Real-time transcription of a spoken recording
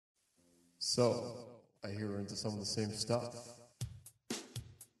So, I hear we're into some of the same stuff.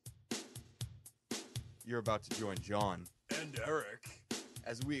 You're about to join Jon and Eric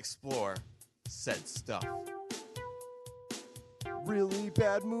as we explore said stuff. really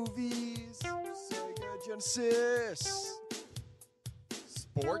bad movies, Sega Genesis,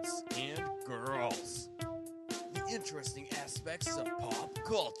 Sports and girls. The interesting aspects of pop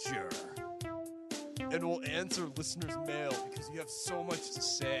culture. and we'll answer listeners' mail because you have so much to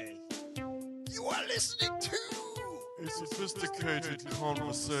say. You are listening to A sophisticated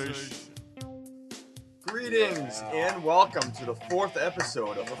conversation. Greetings and welcome to the fourth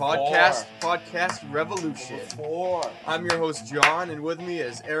episode of Podcast Revolution. I'm your host Jon, and with me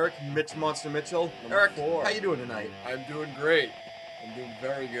is Eric Monster Mitchell. Eric, how you doing tonight? I'm doing great. I'm doing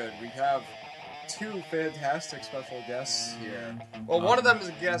very good. We have two fantastic special guests here. Well, one of them is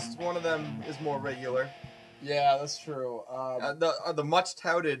a guest, one of them is more regular. Yeah, that's true. The much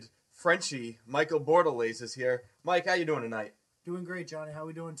touted Frenchie, Michael Bordelaise, is here. Mike, how you doing tonight? Doing great, Johnny. How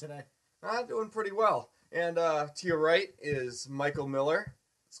we doing today? Doing pretty well. And to your right is Michael Miller.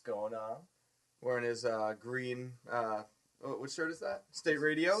 What's going on? Wearing his green, what shirt is that? State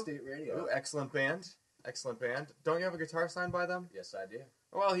Radio? State Radio. Ooh, excellent band. Excellent band. Don't you have a guitar signed by them? Yes, I do.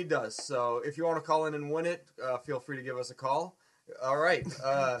 Well, he does. So if you want to call in and win it, feel free to give us a call. All right.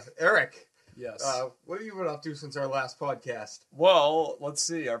 Eric, Yes. what have you been up to since our last podcast? Well, let's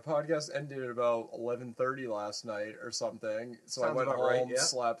see. Our podcast ended at about 11:30 last night or something. So I Sounds went about home, right, yeah.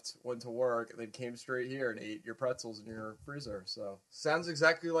 slept, went to work, and then came straight here and ate your pretzels in your freezer. So Sounds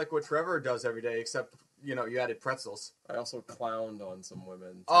exactly like what Trevor does every day, except, you added pretzels. I also clowned on some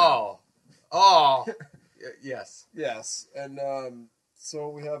women. too. Oh. Yes. Yes. And so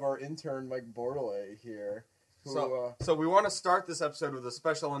we have our intern, Mike Bordelais, here. Who, So we want to start this episode with a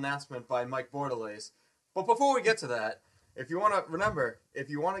special announcement by Mike Bordelaise. But before we get to that, if you want to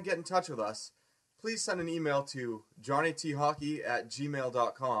get in touch with us, please send an email to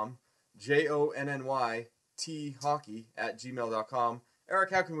johnnythockey@gmail.com, JONNYThockey@gmail.com. Eric,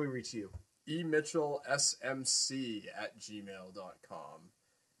 how can we reach you? emitchellsmc@gmail.com.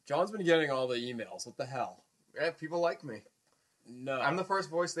 John's been getting all the emails. What the hell? Yeah, people like me. No. I'm the first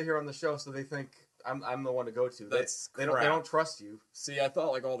voice they hear on the show, so they think I'm the one to go to. That's they crap. don't trust you. See, I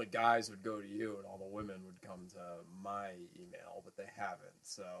thought like all the guys would go to you and all the women would come to my email, but they haven't.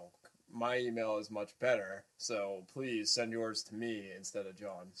 So my email is much better. So please send yours to me instead of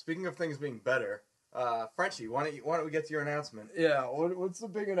Jon. Speaking of things being better, Frenchie, why don't we get to your announcement? Yeah, what's the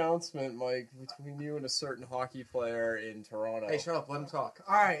big announcement, Mike, between you and a certain hockey player in Toronto? Hey, shut up. Let him talk.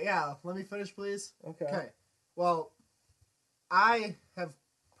 All right, yeah. Let me finish, please. Okay. Well, I have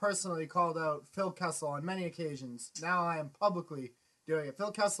personally called out Phil Kessel on many occasions. Now I am publicly doing it.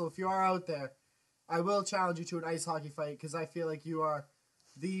 Phil Kessel, if you are out there, I will challenge you to an ice hockey fight because I feel like you are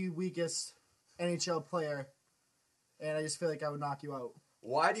the weakest NHL player, and I just feel like I would knock you out.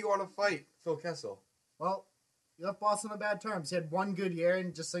 Why do you want to fight Phil Kessel? Well, you left Boston on bad terms. He had one good year,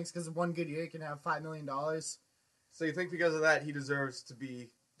 and just thinks because of one good year, he can have $5 million. So you think because of that he deserves to be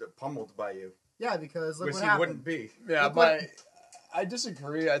pummeled by you? Yeah, because look Which what he happened. wouldn't be. Yeah, Look but what- I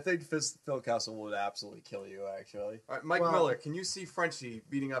disagree. I think Phil Kessel would absolutely kill you, actually. All right, Mike Well- Miller, can you see Frenchie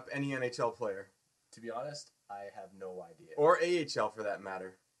beating up any NHL player? To be honest, I have no idea. Or AHL for that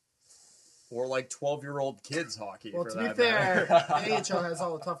matter? Or like 12-year-old kids hockey. Well, for to be that fair, matter. AHL has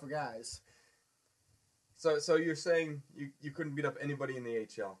all the tougher guys. So you're saying you couldn't beat up anybody in the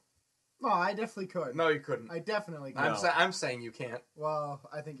AHL? No, I definitely could. No, you couldn't. I definitely could. No. I'm saying you can't. Well,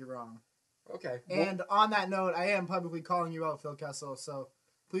 I think you're wrong. Okay. And on that note, I am publicly calling you out, Phil Kessel, so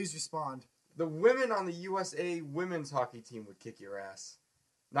please respond. The women on the USA women's hockey team would kick your ass.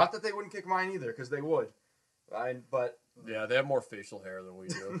 Not that they wouldn't kick mine either, because they would. But Yeah, they have more facial hair than we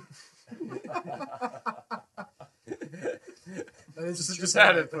do. That is true. just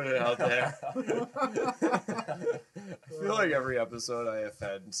had to put it out there. I feel like every episode I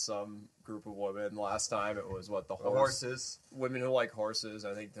offend some group of women. Last time it was the horses. women who like horses.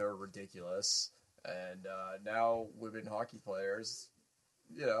 I think they're ridiculous. And now women hockey players,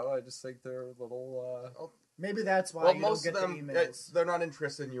 I just think they're a little... Maybe that's why Well, you most don't of get them, the emails. they're not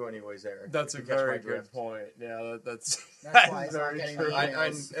interested in you anyways, Eric. That's if a you catch my very good drift. point. Yeah, that's That's why he's not very getting true. the I,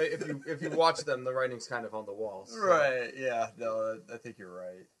 emails. if you watch them, the writing's kind of on the walls. So. Right, yeah. No, I think you're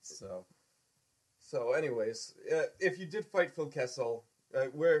right. So, anyways, if you did fight Phil Kessel,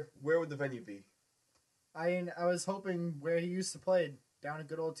 where would the venue be? I was hoping where he used to play, down at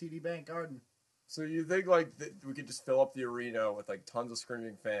good old TD Bank Garden. So you think we could just fill up the arena with tons of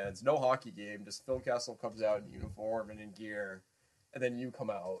screaming fans, no hockey game, just Phil Kessel comes out in uniform and in gear, and then you come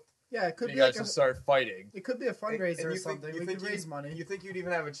out. Yeah, it could You be guys like just start fighting. it could be a fundraiser or you something. We could raise money. You think you'd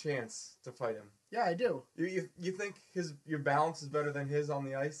even have a chance to fight him? Yeah, I do. You think your balance is better than his on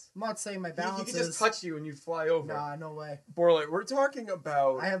the ice? I'm not saying my He balance could just is. touch you and you'd fly over. Nah, no way. Borley, we're talking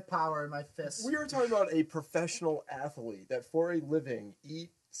about. I have power in my fists. We are talking about a professional athlete that for a living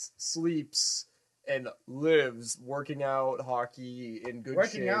eats, sleeps, and lives working out, hockey, in good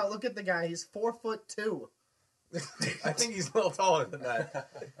Working shape. out. Look at the guy. He's 4'2". I think he's a little taller than that.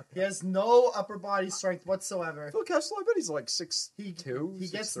 He has no upper body strength whatsoever. Phil Kessel, I bet he's like 6'2", He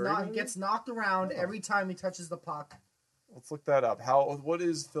 6'3", maybe? gets knocked around every time he touches the puck. Let's look that up. What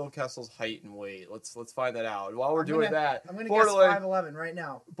is Phil Kessel's height and weight? Let's find that out. While we're doing that, I'm gonna guess Bordelais, 5'11" right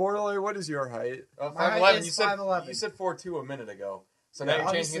now. Bordelais, what is your height? My height 5'11". is You said 5'11". You said 4'2" a minute ago. So Yeah, now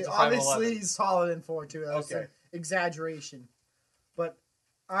you're changing it to 5'11". obviously he's taller than 4'2". That's Okay. an exaggeration. But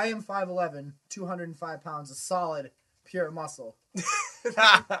I am 5'11", 205 pounds of solid, pure muscle.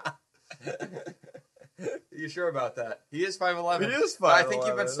 You sure about that? He is 5'11". He is I think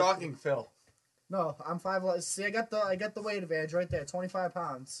you've 5'11". been stalking Phil. No, I'm 5'11". See, I got the weight advantage right there, 25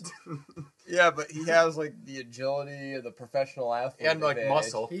 pounds. Yeah, but he has like the agility of the professional athlete And like advantage.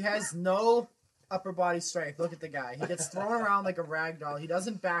 muscle. He has no upper body strength. Look at the guy. He gets thrown around like a rag doll. He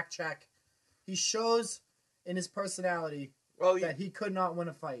doesn't back check. He shows in his personality Well, that he could not win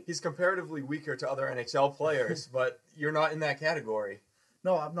a fight. he's comparatively weaker to other NHL players, but you're not in that category.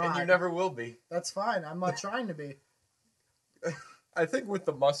 No, I'm not. And you never will be. That's fine. I'm not trying to be. I think with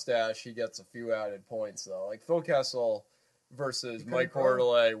the mustache, he gets a few added points though. Like Phil Kessel versus Mike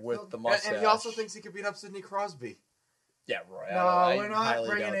Bordelais with the mustache. And he also thinks he could beat up Sidney Crosby. yeah, right. No, we're not highly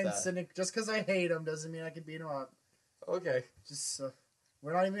bringing doubt in that. Sidney. Just because I hate him doesn't mean I can beat him up. Okay. Just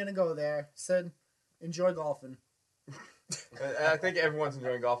we're not even gonna go there. Sid, enjoy golfing. I think everyone's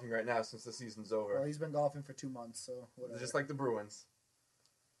enjoying golfing right now since the season's Well, over. he's been golfing for 2 months, so whatever. Just like the Bruins.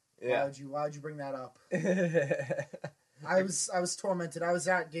 Why Yeah. would you bring that up? I was tormented. I was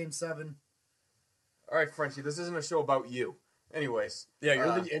at Game 7. All right, Frenchie, this isn't a show about you. Anyways. Yeah,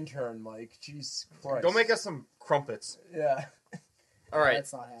 you're the intern, Mike. Jeez Christ. Go make us some crumpets. Yeah. All right.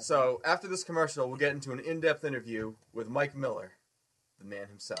 That's not happening. So after this commercial, we'll get into an in-depth interview with Mike Miller, the man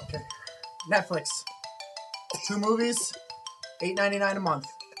himself. Okay. Netflix. 2 movies, $8.99 a month.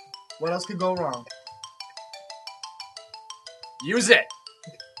 What else could go wrong? Use it.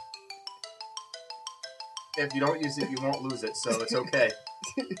 If you don't use it, you won't lose it, so it's okay.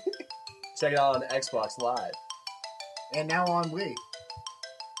 Check it out on Xbox Live. And now on Wii.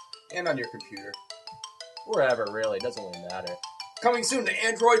 And on your computer. Wherever, really. It doesn't really matter. Coming soon to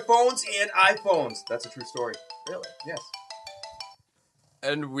Android phones and iPhones. That's a true story. Really? Yes.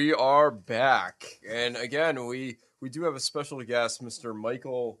 And we are back. And again, we do have a special guest, Mr.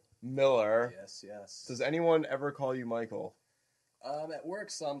 Michael Miller. Yes, yes. Does anyone ever call you Michael? At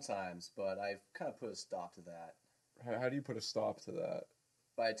work sometimes, but I've kind of put a stop to that How do you put a stop to that?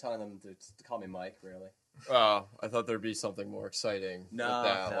 by telling them to call me Mike, really. Oh, I thought there'd be something more exciting No,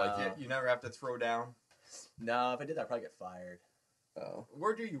 with that. no. Like, You never have to throw down. No, if I did that, I'd probably get fired. oh.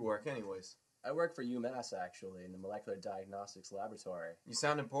 Where do you work, anyways? I work for UMass, actually, in the Molecular Diagnostics Laboratory. You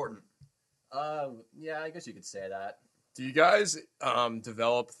sound important. Yeah, I guess you could say that. Do you guys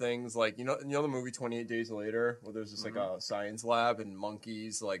develop things like you know the movie 28 Days Later where there's just like a science lab and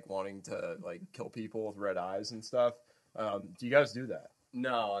monkeys like wanting to like kill people with red eyes and stuff? Do you guys do that?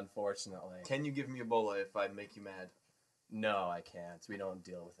 No, unfortunately. Can you give me Ebola if I make you mad? No, I can't. We don't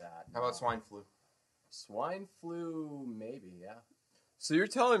deal with that. How about swine flu? Swine flu? Maybe, yeah. So you're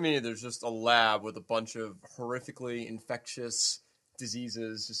telling me there's just a lab with a bunch of horrifically infectious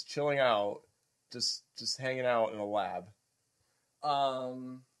diseases just chilling out, just hanging out in a lab?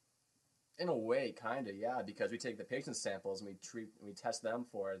 In a way, kind of, yeah, because we take the patient samples and we test them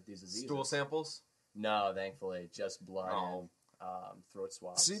for these diseases. Stool samples? No, thankfully, just blood Oh. and throat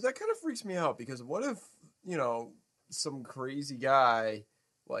swabs. See, that kind of freaks me out because what if, some crazy guy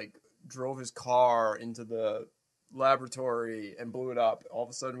like drove his car into the laboratory and blew it up? All of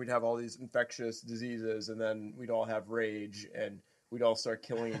a sudden we'd have all these infectious diseases and then we'd all have rage and we'd all start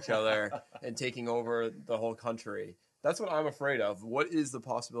killing each other and taking over the whole country. That's what I'm afraid of. What is the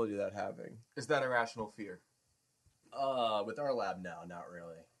possibility of that happening? Is that a rational fear? With our lab, no, not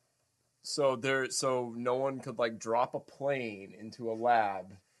really. So no one could like drop a plane into a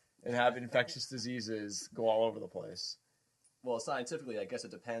lab and have infectious diseases go all over the place. Well, scientifically, I guess it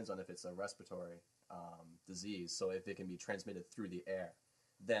depends on if it's a respiratory disease. So if it can be transmitted through the air,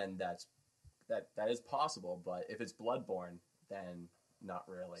 then that is possible. But if it's bloodborne, then not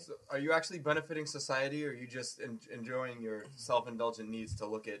really. So are you actually benefiting society, or are you just enjoying your self-indulgent needs to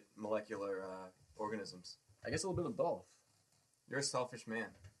look at molecular organisms? I guess a little bit of both. You're a selfish man.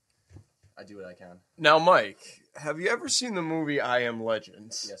 I do what I can. Now, Mike, have you ever seen the movie I Am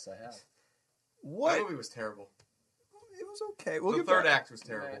Legend? Yes, I have. What? That movie was terrible. It was okay. We'll The get third back. act was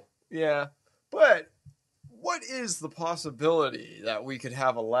terrible. Yeah, but what is the possibility that we could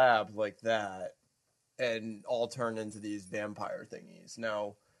have a lab like that and all turn into these vampire thingies?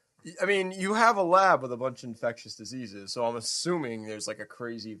 Now, I mean, you have a lab with a bunch of infectious diseases, so I'm assuming there's like a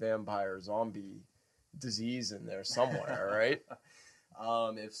crazy vampire zombie disease in there somewhere, right?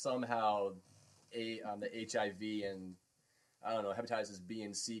 If somehow the HIV and, I don't know, hepatitis B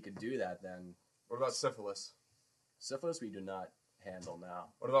and C could do that, then What about syphilis? syphilis we do not handle now.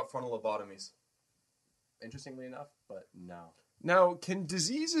 What about frontal lobotomies? Interestingly enough, but no. Now, can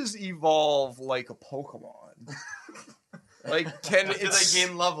diseases evolve like a Pokemon? Like, can Do it they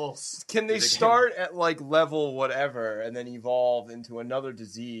gain levels? Can they start at like level whatever and then evolve into another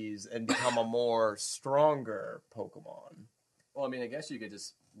disease and become a more stronger Pokemon? Well, I mean, I guess you could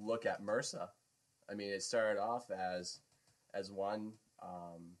just look at MRSA. I mean, it started off as one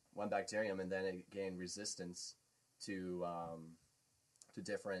bacterium, and then it gained resistance to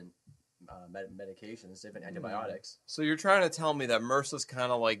different medications, different antibiotics. So you're trying to tell me that MRSA's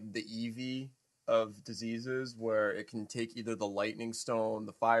kind of like the Eevee of diseases, where it can take either the lightning stone,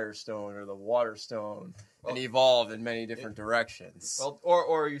 the fire stone, or the water stone and evolve in many different directions. Well,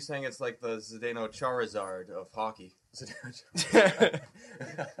 or are you saying it's like the Zdeno Charizard of hockey?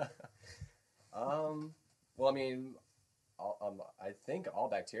 Well, I mean, I think all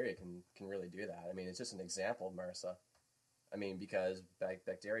bacteria can really do that. I mean, it's just an example of MRSA. I mean, because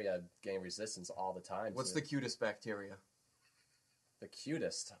bacteria gain resistance all the time. What's the cutest bacteria? The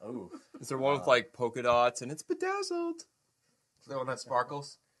cutest? Ooh. Is there one with like polka dots and it's bedazzled? The one that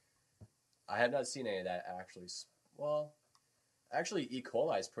sparkles? I have not seen any of that actually. Well, actually, E.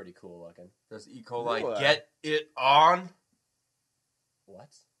 coli is pretty cool looking. Does E. coli Ooh, get it on? What?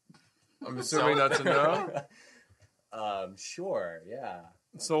 I'm assuming that's a no. Sure, yeah.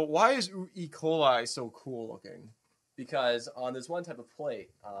 So why is E. coli so cool looking? Because on this one type of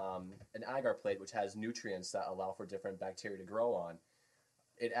plate, an agar plate, which has nutrients that allow for different bacteria to grow on,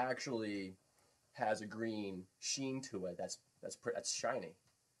 it actually has a green sheen to it that's shiny,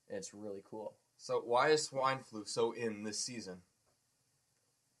 and it's really cool. So why is swine flu so in this season?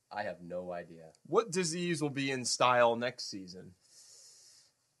 I have no idea. What disease will be in style next season?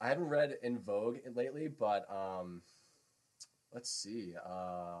 I haven't read In Vogue lately, but let's see.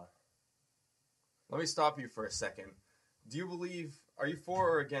 Let me stop you for a second. Are you for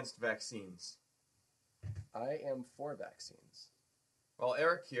or against vaccines? I am for vaccines. Well,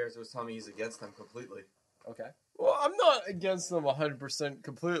 Eric here was telling me he's against them completely. Okay. Well, I'm not against them 100%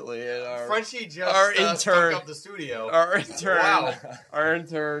 completely. And Frenchie just our intern intern- up the studio. our intern, Wow. our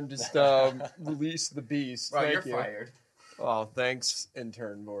intern just released the beast. Wow, Thank you're you. fired. Oh, thanks,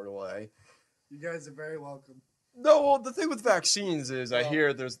 intern Bordelais. You guys are very welcome. No, well, the thing with vaccines is I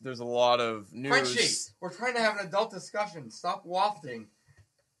hear there's a lot of news. Frenchie, we're trying to have an adult discussion. Stop wafting.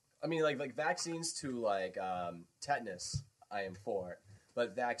 I mean, like vaccines to like tetanus, I am for,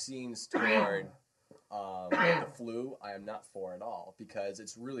 but vaccines toward the flu, I am not for at all, because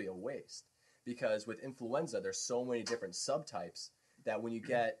it's really a waste. Because with influenza, there's so many different subtypes that when you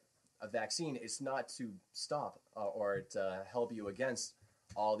get a vaccine, it's not to stop or to help you against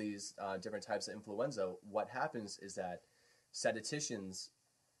all these different types of influenza. What happens is that statisticians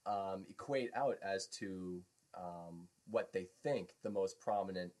equate out as to what they think the most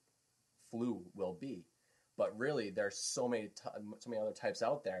prominent flu will be. But really, there's so many other types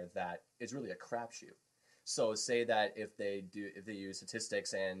out there that it's really a crapshoot. So say that if they use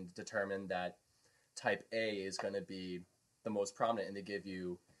statistics and determine that type A is going to be the most prominent, and they give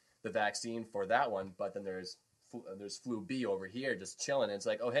you the vaccine for that one, but then there's flu B over here just chilling, and it's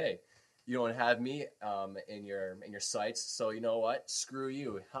like, oh hey, you don't have me in your sights, so you know what? Screw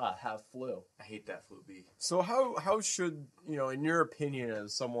you. Have flu. I hate that flu B. So how should, in your opinion,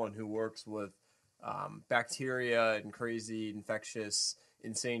 as someone who works with bacteria and crazy, infectious,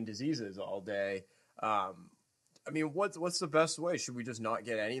 insane diseases all day, what's the best way? Should we just not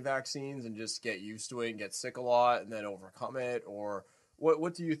get any vaccines and just get used to it and get sick a lot and then overcome it? Or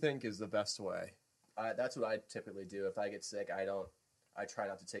what do you think is the best way? That's what I typically do. If I get sick, I try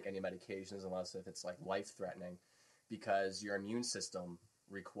not to take any medications unless if it's like life-threatening, because your immune system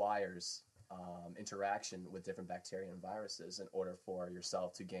requires interaction with different bacteria and viruses in order for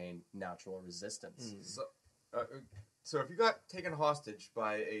yourself to gain natural resistance. So if you got taken hostage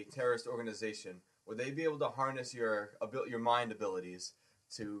by a terrorist organization, would they be able to harness your mind abilities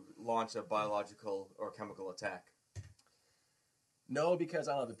to launch a biological or chemical attack? No, because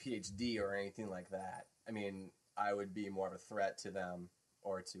I don't have a PhD or anything like that. I mean, I would be more of a threat to them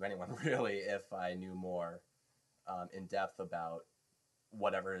or to anyone really, if I knew more in depth about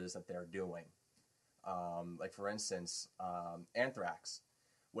whatever it is that they're doing. Like for instance, anthrax.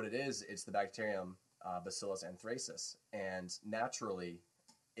 What it is, it's the bacterium Bacillus anthracis, and naturally,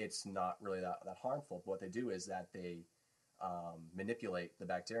 it's not really that harmful. But what they do is that they manipulate the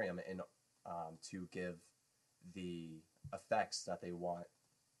bacterium to give the effects that they want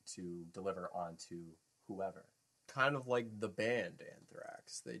to deliver onto whoever. Kind of like the band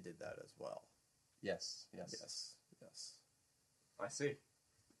Anthrax. They did that as well. Yes. I see.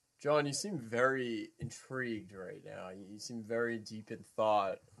 John, you seem very intrigued right now. You seem very deep in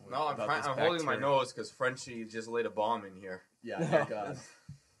thought. No, I'm holding my nose because Frenchie just laid a bomb in here. Yeah, thank God.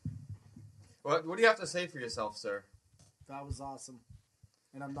 What do you have to say for yourself, sir? That was awesome.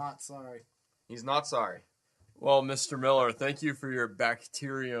 And I'm not sorry. He's not sorry. Well, Mr. Miller, thank you for your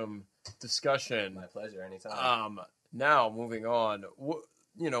bacterium discussion. My pleasure, anytime. Now, moving on.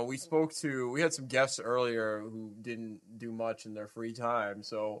 We had some guests earlier who didn't do much in their free time.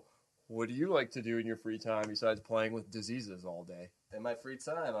 So, what do you like to do in your free time besides playing with diseases all day? In my free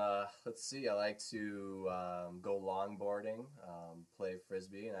time, let's see, I like to go longboarding, play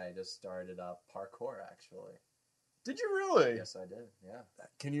frisbee, and I just started up parkour, actually. Did you really? Yes, I did, yeah.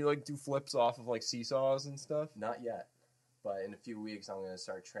 Can you, do flips off of, seesaws and stuff? Not yet, but in a few weeks, I'm going to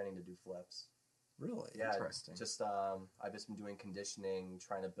start training to do flips. Really? Yeah, Interesting. just I've just been doing conditioning,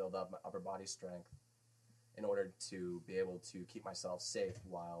 trying to build up my upper body strength in order to be able to keep myself safe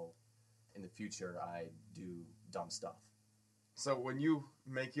while in the future I do dumb stuff. So when you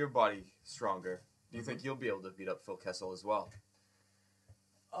make your body stronger, do you think you'll be able to beat up Phil Kessel as well?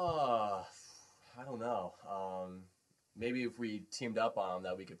 I don't know. Maybe if we teamed up on him,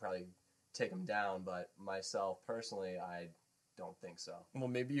 that we could probably take him down. But myself, personally, I don't think so. Well,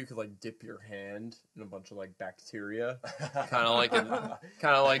 maybe you could dip your hand in a bunch of bacteria, kind of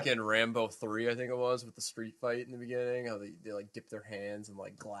like in Rambo 3, I think it was, with the street fight in the beginning. How they dip their hands in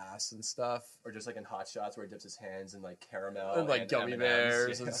glass and stuff, or just in Hot Shots where he dips his hands in caramel and gummy M&Ms.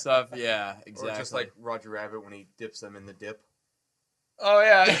 bears and stuff. Yeah, exactly. Or just like Roger Rabbit when he dips them in the dip. Oh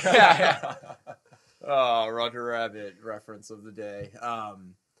yeah. Oh, Roger Rabbit reference of the day.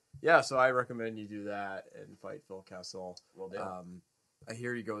 Yeah, so I recommend you do that and fight Phil Kessel. Will do. I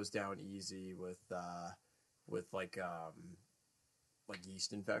hear he goes down easy with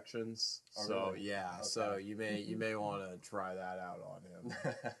yeast infections. Oh, so really? yeah, Okay. so you may want to try that out on him.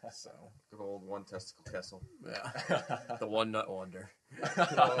 So Good old one testicle Kessel. yeah, the one nut wonder.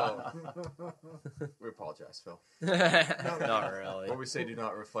 Oh. We apologize, Phil. Not really. What we say do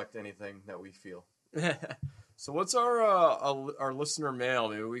not reflect anything that we feel. So what's our listener mail?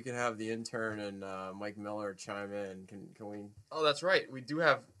 Maybe we could have the intern and Mike Miller chime in. Can we? Oh, that's right. We do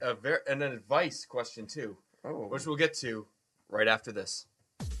have an advice question too, which we'll get to right after this.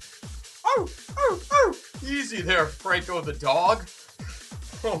 Oh, oh, oh! Easy there, Franco the dog.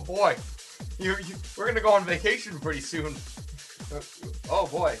 Oh boy, we're gonna go on vacation pretty soon. Oh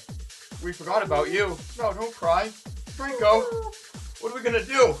boy, we forgot about you. No, don't cry, Franco. What are we gonna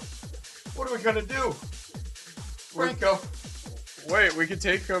do? What are we gonna do? Franco. Wait, we could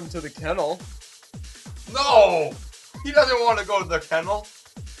take him to the kennel. No! He doesn't want to go to the kennel.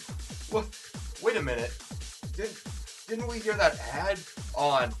 What? Wait a minute. Didn't we hear that ad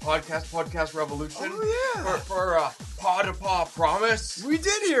on Podcast Revolution? Oh, yeah. For Paw to Paw Promise? We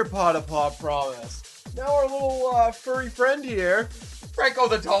did hear Paw to Paw Promise. Now our little furry friend here. Franco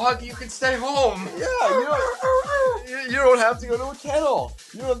the dog, you can stay home. Yeah, you don't have to go to a kennel.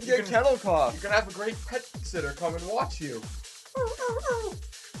 You don't have to get kennel cough. You can have a great pet sitter come and watch you.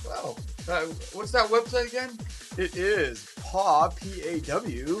 Wow. What's that website again? It is Paw,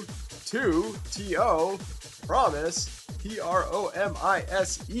 P-A-W, 2-T-O, Promise, PROMISE.com.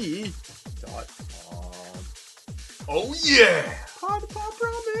 Oh yeah! Paw to Paw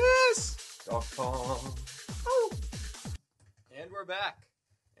Promise. Oh. And we're back.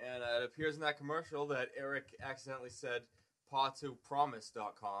 And it appears in that commercial that Eric accidentally said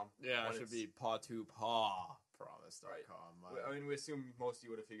paw2promise.com. Yeah, when it should it's- be Paw to Paw Promise.com. I mean, we assume most of you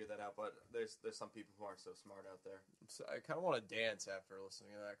would have figured that out, but there's some people who aren't so smart out there. So I kind of want to dance after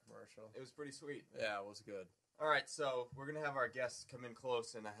listening to that commercial. It was pretty sweet. Yeah, it was good. All right, so we're going to have our guests come in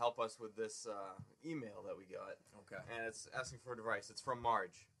close and help us with this email that we got. Okay. And it's asking for advice. It's from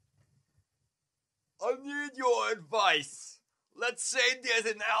Marge. I need your advice. Let's say there's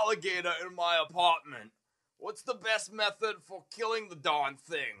an alligator in my apartment. What's the best method for killing the darn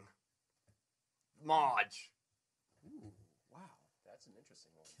thing? Marge. Ooh, wow. That's an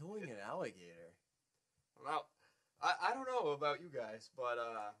interesting one. Killing an alligator. Well, I don't know about you guys, but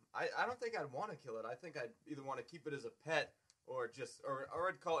I don't think I'd want to kill it. I think I'd either want to keep it as a pet or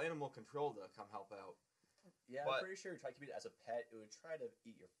I'd call animal control to come help out. Yeah, But- I'm pretty sure if you try to keep it as a pet, it would try to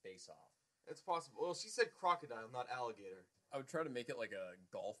eat your face off. It's possible. Well, she said crocodile, not alligator. I would try to make it like a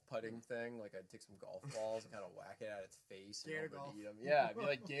golf putting thing. Like I'd take some golf balls and kind of whack it at its face and Gator it would golf. eat 'em. Yeah, it'd be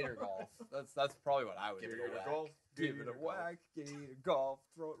like gator golf. That's probably what I would Give it do. a whack. Golf. Give it a Gator golf. whack, gator golf,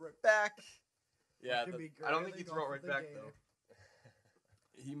 throw it right back. Yeah, Could be I don't think gorilla he'd golf throw it right with the back gator. though.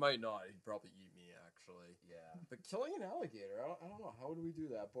 he might not. He'd probably eat me actually. Yeah. But killing an alligator, I don't know. How would we do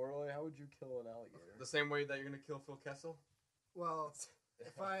that, Borley? How would you kill an alligator? The same way that you're gonna kill Phil Kessel. Well,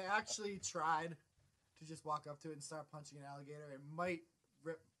 if I actually tried to just walk up to it and start punching an alligator, it might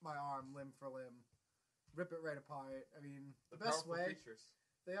rip my arm limb for limb, rip it right apart. I mean, the best powerful way creatures.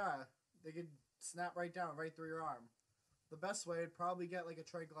 they could snap right down, right through your arm. The best way would probably get like a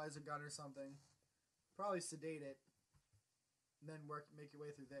tranquilizer gun or something, probably sedate it, and then make your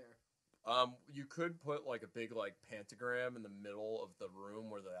way through there. You could put like a big like pentagram in the middle of the room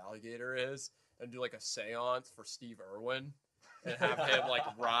where the alligator is, and do like a seance for Steve Irwin, and have him like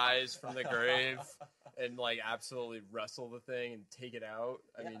rise from the grave and like absolutely wrestle the thing and take it out.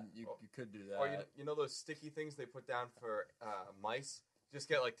 I mean, you could do that. Or you know those sticky things they put down for mice? Just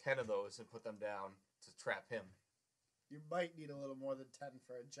get like 10 of those and put them down to trap him. You might need a little more than 10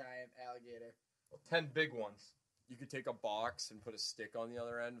 for a giant alligator. Well, 10 big ones. You could take a box and put a stick on the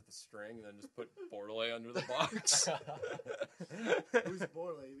other end with a string, and then just put Bordelais under the box. Who's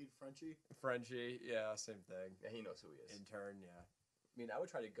Borley? You mean Frenchie? Frenchie, yeah, same thing. Yeah, he knows who he is. Intern, yeah. I mean, I would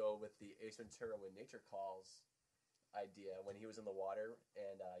try to go with the Ace Ventura when nature calls idea when he was in the water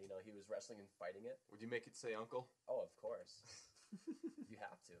and, he was wrestling and fighting it. Would you make it say uncle? Oh, of course. You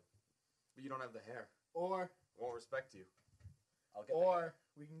have to. But you don't have the hair. Or Won't respect you. I'll get Or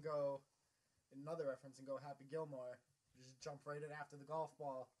we can go another reference and go Happy Gilmore. Just jump right in after the golf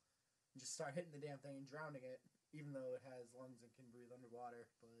ball and just start hitting the damn thing and drowning it, even though it has lungs and can breathe underwater.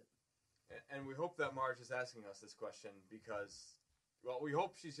 But And we hope that Marge is asking us this question because, well, we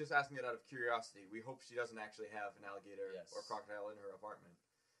hope she's just asking it out of curiosity. We hope she doesn't actually have an alligator Yes. or crocodile in her apartment.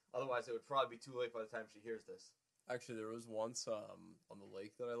 Otherwise, it would probably be too late by the time she hears this. Actually, there was once on the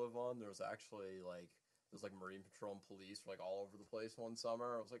lake that I live on. There was actually there's Marine Patrol and police were all over the place one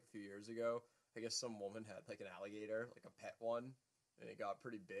summer. It was a few years ago. I guess some woman had an alligator, a pet one, and it got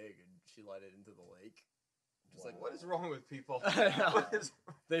pretty big, and she let it into the lake. Just What is wrong with people? What is-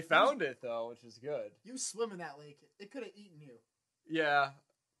 They found it though, which is good. you swim in that lake. It could have eaten you. Yeah,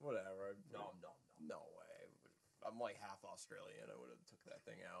 whatever. No. No way. I'm half Australian. I would have took that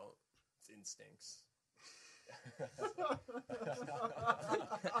thing out. It's instincts.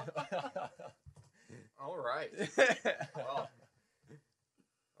 All right. Well,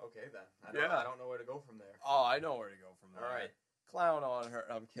 okay then. I don't know where to go from there. Oh, I know where to go from there. All right. Clown on her.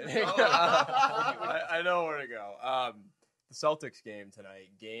 I'm kidding. Oh. I know where to go. The Celtics game tonight,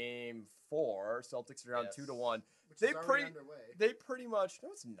 Game 4. Celtics are down Yes. 2-1. Which They is already pretty- underway. They pretty much. No,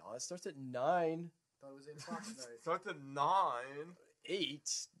 it's not. It starts at 9, Thought it was 8 o'clock tonight. Start to 9.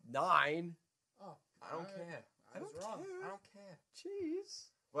 8, 9. Oh, I don't care. I was wrong. I don't care. Jeez.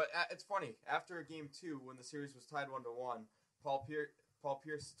 But it's funny. After Game 2, when the series was tied 1-1, Paul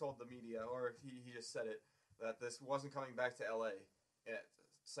Pierce told the media, or he just said it, that this wasn't coming back to LA,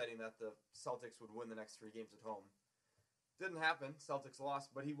 citing that the Celtics would win the next 3 games at home. Didn't happen. Celtics lost,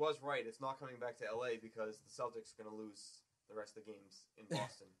 but he was right. It's not coming back to LA because the Celtics are going to lose the rest of the games in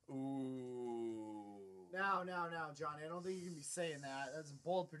Boston. Ooh. Now, John, I don't think you can be saying that. That's a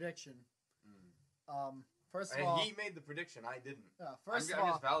bold prediction. First of And all, he made the prediction. I didn't. first I'm of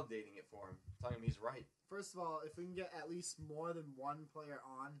all, just validating it for him, telling him he's right. First of all, if we can get at least more than one player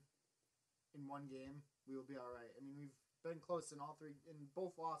on in one game, we will be all right. I mean, we've been close in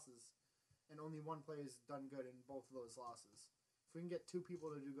both losses, and only one player has done good in both of those losses. If we can get 2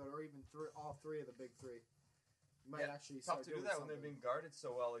 people to do good, or even all 3 of the big 3, we might actually tough start to do doing that when something. they've been guarded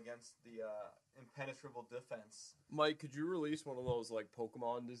so well against the impenetrable defense. Mike, could you release one of those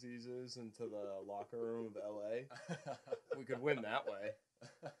Pokemon diseases into the locker room of LA? We could win that way.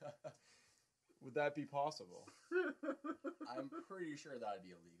 Would that be possible? I'm pretty sure that'd be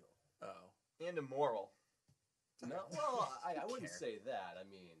illegal. Oh. And immoral. No, well, I wouldn't say that. I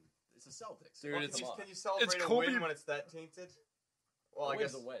mean, it's the Celtics. Dude, Well, it's- can you celebrate it's a Kobe- win when it's that tainted? Well, I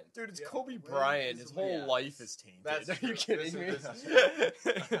guess a win. Dude, it's Yeah. Kobe Well, Bryant. this His is- whole yeah. life is tainted. That's Are you true. kidding This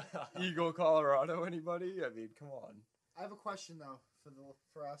me? Eagle, Colorado, anybody? I mean, come on. I have a question though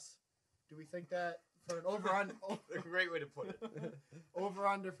for us. Do we think that for an over-under a great way to put it.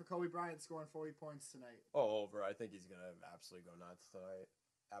 over-under for Kobe Bryant scoring 40 points tonight? Oh, over. I think he's going to absolutely go nuts tonight.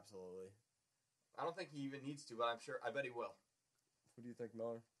 Absolutely. I don't think he even needs to, but I bet he will. What do you think,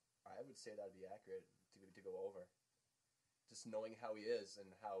 Miller? I would say that'd be accurate to go over. just knowing how he is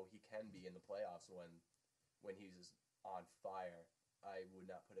and how he can be in the playoffs when he's on fire, I would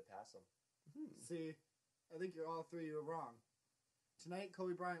not put it past him. See, I think you're all three are wrong. Tonight,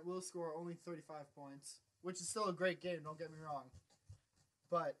 Kobe Bryant will score only 35 points, which is still a great game, don't get me wrong.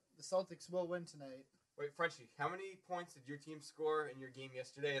 But the Celtics will win tonight. Wait, Frenchie, how many points did your team score in your game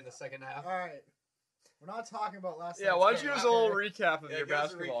yesterday in the second half? All right. We're not talking about last Yeah, night's why don't game. you give us a little recap of Yeah, your give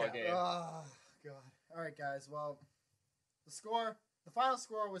us a basketball recap. game? Oh, God. All right, guys. Well, the final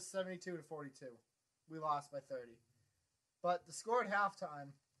score was 72-42. We lost by 30. But the score at halftime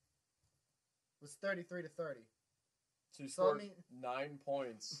was 33-30. So you So scored let me- 9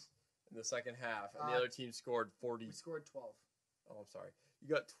 points in the second half, and the Uh, other team scored 40. We scored 12. Oh, I'm sorry. You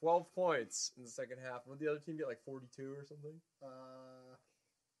got 12 points in the second half. Would the other team get like 42 or something?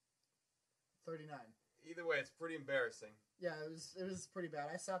 39. Either way, it's pretty embarrassing. Yeah, it was pretty bad.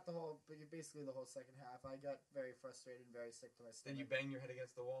 I sat basically the whole second half. I got very frustrated and very sick to my stomach. Did you bang your head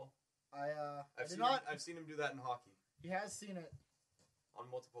against the wall? I I've did seen not. I've seen him do that in hockey He has seen it, on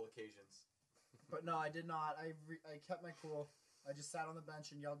multiple occasions. but no, I did not. I kept my cool. I just sat on the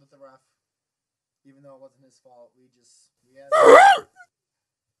bench and yelled at the ref, even though it wasn't his fault. We had.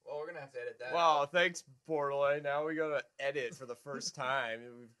 Well, we're gonna have to edit that. Wow, out. thanks, Bordelais. Now we got to edit for the first time.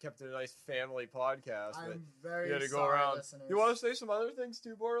 We've kept it a nice family podcast. But I'm very you got to go sorry, around. listeners. You want to say some other things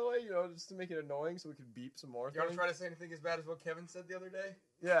too, Bordelais? You know, just to make it annoying so we can beep some more You want things? to try to say anything as bad as what Kevin said the other day?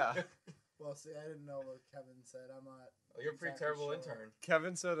 Yeah. Well, see, I didn't know what Kevin said. I'm not. Oh, you're a pretty exactly terrible sure. intern.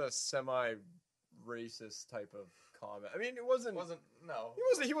 Kevin said a semi-racist type of comment. I mean, it wasn't. No.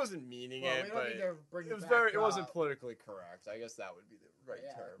 He wasn't meaning Well, it, we don't but need to bring it was back It wasn't up. politically correct. I guess that would be the right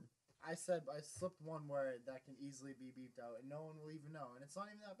Yeah. term. I said I slipped one word that can easily be beeped out, and no one will even know. And it's not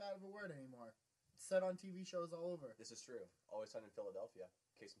even that bad of a word anymore. It's said on TV shows all over. This is true. Always Sunny in Philadelphia.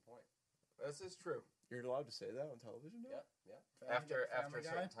 Case in point. This is true. You're allowed to say that on television now? Yeah. After a Family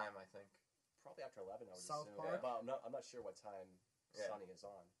Guy? certain time, I think. Probably after 11, I would South assume. Park? Well, I'm not sure what time Yeah. Sunny is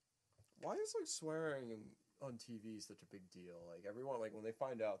on. Why is like swearing on TV such a big deal? Like everyone, like when they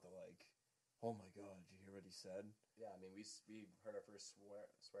find out, they're like, "Oh my god, did you hear what he said?" Yeah, I mean, we heard our first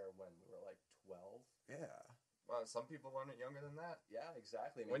swear when we were like 12. Yeah. Well, some people learn it younger than that. Yeah,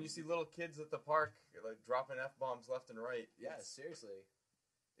 exactly. I mean, When you see little kids at the park like dropping f-bombs left and right. yeah, it's- seriously,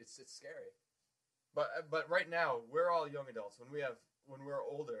 it's scary. But right now we're all young adults. When we're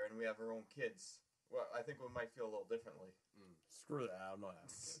older and we have our own kids, well, I think we might feel a little differently. Screw that. I'm not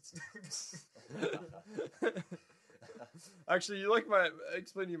having kids. Actually, you like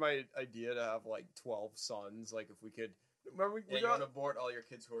explain to you my idea to have like 12 sons. Like if we could. Remember we Yeah, you got. want to abort all your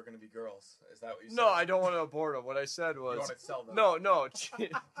kids who are going to be girls? Is that what you said? No, I don't want to abort them. What I said You was. want to sell them? No,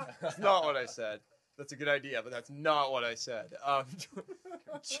 that's not what I said. That's a good idea, but that's not what I said.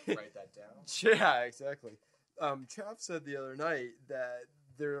 Write that down. Yeah, exactly. Chav said the other night that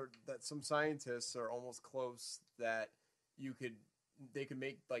that some scientists are almost close that they could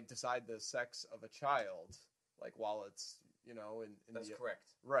make like decide the sex of a child like while it's in That's the,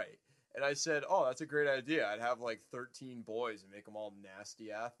 correct. right. And I said, oh, that's a great idea. I'd have like 13 boys and make them all nasty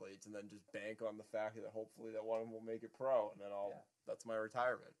athletes, and then just bank on the fact that hopefully that one of them will make it pro, and then that's my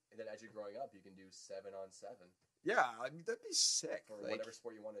retirement. And then as you're growing up, you can do 7-on-7 Yeah, I mean that'd be sick. or Like, whatever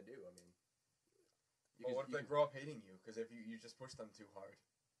sport you want to do. I mean, Well, what if they grow up hating you? Because if you just push them too hard.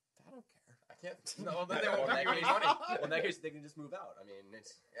 I don't care. I can't. No, then they Well, won't in give that you any case- money. well, in that case, they can just move out. I mean,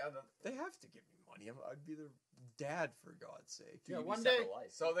 it's Yeah, They have to give me money. I'd be their dad for God's sake. Yeah, you one separate day-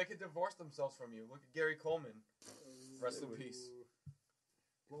 life. so they could divorce themselves from you. Look at Gary Coleman. Rest in peace.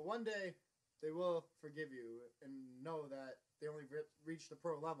 Well, one day they will forgive you and know that they only reached the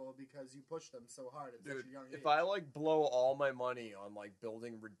pro level because you pushed them so hard at Dude, such a young age. if I like blow all my money on like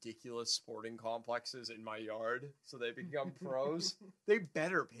building ridiculous sporting complexes in my yard so they become pros, they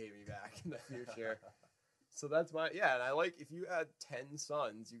better pay me back in the future. So that's and I like if you had 10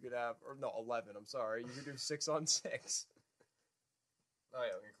 sons, you could have 11. I'm sorry, you could do 6-on-6. Oh yeah,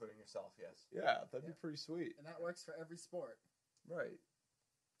 including yourself. Yes. Yeah, that'd be pretty sweet. and that works for every sport. Right.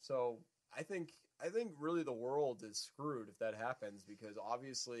 So I think really the world is screwed if that happens because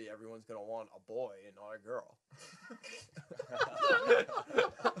obviously everyone's gonna want a boy and not a girl.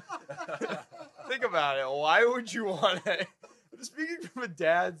 Think about it. Why would you want to? Speaking from a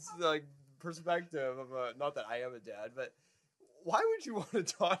dad's like perspective of not that I am a dad, but why would you want a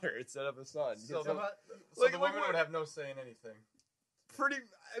daughter instead of a son? So, Because the, so like, the like women what- would have no say in anything.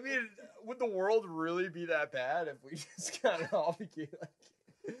 I mean, would the world really be that bad if we just kind of all became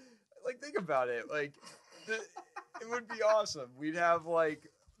like think about it. Like, it would be awesome. We'd have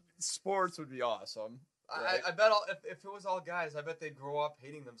like sports would be awesome. Right? I bet if it was all guys, I bet they'd grow up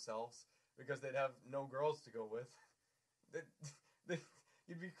hating themselves because they'd have no girls to go with. that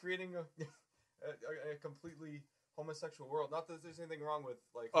you'd be creating a completely homosexual world. Not that there's anything wrong with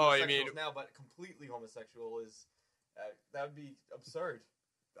like homosexuals now, but completely homosexual is that would be absurd.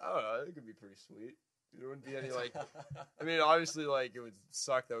 I don't know. I think it'd be pretty sweet. There wouldn't be any like. I mean, obviously, like it would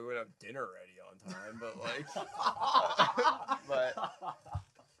suck that we wouldn't have dinner ready on time, but like, but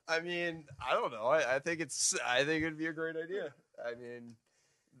I mean, I don't know. I think it'd be a great idea. I mean,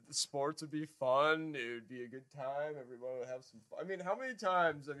 the sports would be fun. It would be a good time. Everyone would have some fun. I mean, how many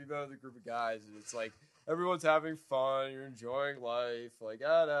times have you been with a group of guys and it's like everyone's having fun, you're enjoying life, like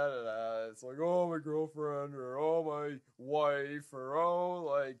da da da da. It's like, oh, my girlfriend, or oh, my wife, or oh,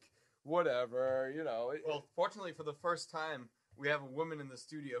 like whatever, you know. Well, fortunately, for the first time, we have a woman in the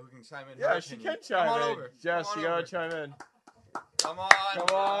studio who can chime in. Yeah, she can chime in. Over. Jess, you gotta chime in. Come on.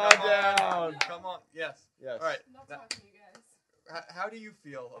 Come on down. Come on. Yes. Yes. All right. I'm not talking to you guys. How do you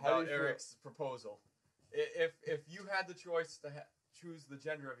feel about Eric's proposal? If you had the choice to choose the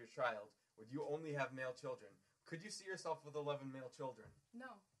gender of your child, would you only have male children? Could you see yourself with 11 male children? No.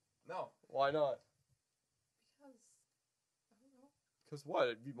 No. Why not? Because, I don't know. Because what?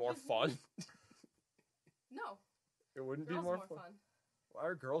 It'd be more fun. No. It wouldn't Girls be more are fun. fun. Why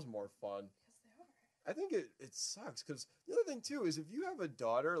are girls more fun? Because they are. I think it sucks because the other thing too is if you have a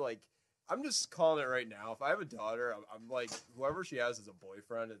daughter, like I'm just calling it right now. If I have a daughter, I'm like whoever she has as a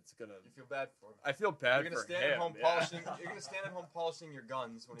boyfriend, it's gonna. You feel bad for him. I feel bad You're for gonna stand him. at home yeah. polishing. You're gonna stand at home polishing your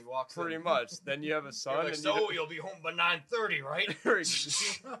guns when he walks in. Pretty much. Then you have a son. You're like, and so you'll be home by 9:30, right?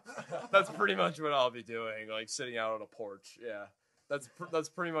 That's pretty much what I'll be doing, like sitting out on a porch. Yeah, that's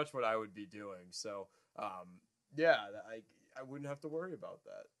pretty much what I would be doing. So, yeah, I wouldn't have to worry about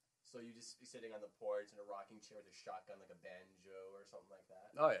that. So you just be sitting on the porch in a rocking chair with a shotgun, like a banjo or something like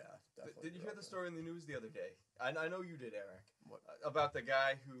that? Oh yeah, definitely. Did you hear the story in the news the other day? I know you did, Eric. What? About the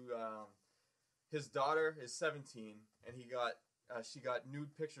guy who his daughter is 17 and she got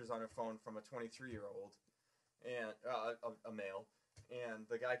nude pictures on her phone from a 23-year-old and a male, and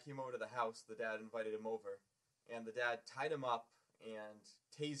the guy came over to the house. The dad invited him over, and the dad tied him up and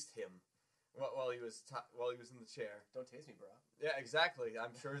tased him while he was in the chair. Don't tase me, bro. Yeah, exactly.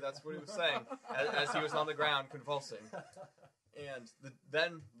 I'm sure that's what he was saying as he was on the ground convulsing. And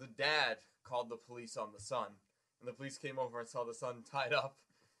then the dad called the police on the son, and the police came over and saw the son tied up,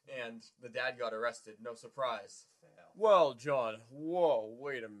 and the dad got arrested. No surprise. Fail. Well, John, whoa,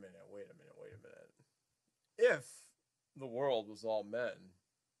 wait a minute. If the world was all men,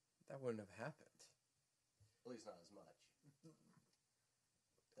 that wouldn't have happened. At least not as much.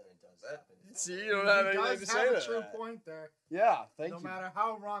 Then it does happen. See, you don't have He anything to does say have to a true that. point there. Yeah, thank No you. matter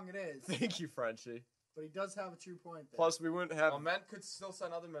how wrong it is. Thank you, Frenchie. But he does have a true point there. Plus, we wouldn't have. Well, men could still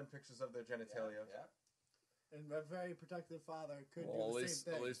send other men pictures of their genitalia. Yeah. And a very protective father could Well, do the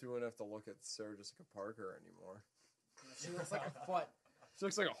same thing. at least we wouldn't have to look at Sarah Jessica Parker anymore. She looks like a foot. She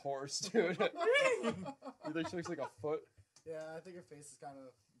looks like a horse, dude. You think she looks like a foot? Yeah, I think her face is kind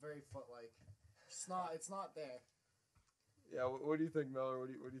of very foot-like. It's not there. Yeah. What do you think, Miller? What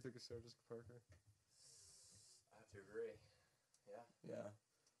do you think of Sarah Jessica Parker? I have to agree. Yeah. Yeah.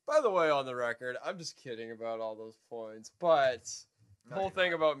 By the way, on the record, I'm just kidding about all those points, but the whole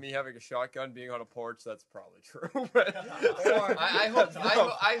thing about me having a shotgun being on a porch, that's probably true.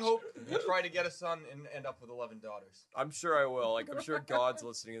 I hope you try to get a son and end up with 11 daughters. I'm sure I will. Like, I'm sure God's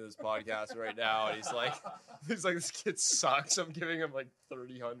listening to this podcast right now, and he's like, this kid sucks. I'm giving him like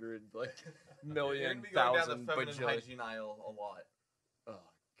 300, like You're million, gonna be going down thousand, the feminine bajillion. hygiene aisle a lot. Oh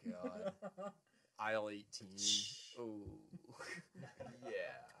God. Aisle 18. Ooh. Yeah.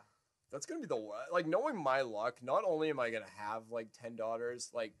 That's gonna be the worst. Like, knowing my luck, not only am I gonna have like 10 daughters,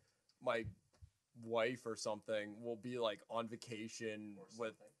 like my wife or something will be like on vacation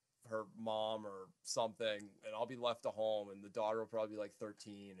with her mom or something, and I'll be left at home, and the daughter will probably be like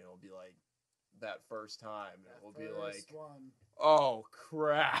 13, and it'll be like that first time, and it will be like, one. oh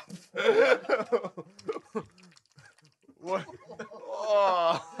crap. What?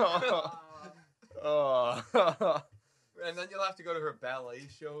 Oh. Oh. And then you'll have to go to her ballet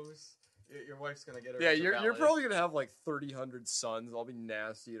shows. Your wife's gonna get her. Yeah, into you're ballet. probably gonna have like 300 sons. I'll be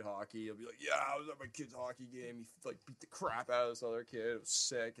nasty at hockey. You'll be like, yeah, I was at my kid's hockey game. He like beat the crap out of this other kid. It was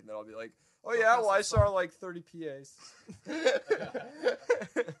sick. And then I'll be like, oh yeah, well I saw like 30 PAs.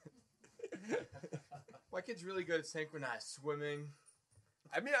 My kid's really good at synchronized swimming.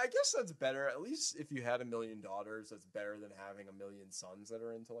 I mean, I guess that's better. At least if you had 1 million daughters, that's better than having 1 million sons that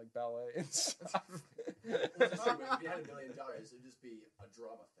are into like ballet and stuff. If you had $1 million, it'd just be a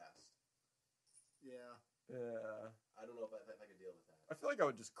drama fest. Yeah. Yeah. I don't know if I could deal with that. I feel like I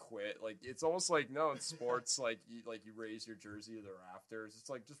would just quit. Like, it's almost like, no, in sports, like you raise your jersey to the rafters. It's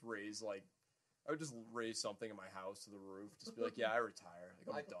like, just raise like I would just raise something in my house to the roof. Just be like, yeah, I retire.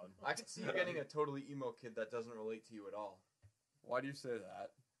 Like, I'm done. I could see you getting a totally emo kid that doesn't relate to you at all. Why do you say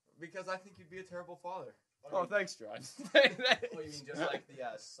that? Because I think you'd be a terrible father. Oh, thanks, John. Oh, you mean just like the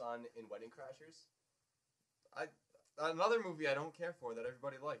son in Wedding Crashers? Another movie I don't care for that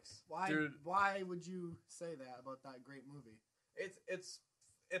everybody likes. Why? Dude. Why would you say that about that great movie? It's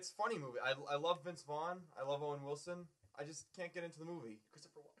funny movie. I love Vince Vaughn. I love Owen Wilson. I just can't get into the movie.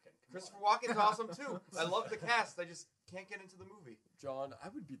 Christopher Walken's awesome too. I love the cast. I just can't get into the movie. John, I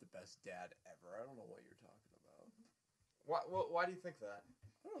would be the best dad ever. I don't know what you're talking about. Why do you think that?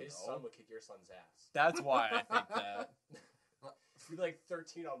 His son would kick your son's ass. That's why I think that. You'd be like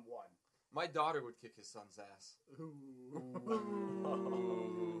 13 on 1. My daughter would kick his son's ass.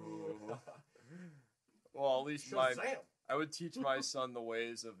 Well, at least Shazam! I would teach my son the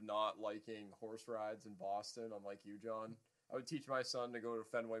ways of not liking horse rides in Boston, unlike you, John. I would teach my son to go to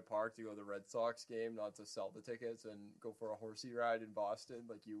Fenway Park to go to the Red Sox game, not to sell the tickets and go for a horsey ride in Boston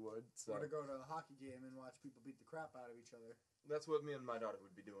like you would. So. Or to go to a hockey game and watch people beat the crap out of each other. That's what me and my daughter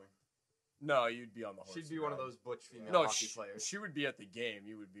would be doing. No, you'd be on the horsey She'd be ride. one of those butch female hockey players. She would be at the game.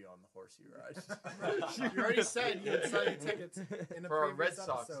 You would be on the horsey ride. You already said you would sell your tickets in the For a Red previous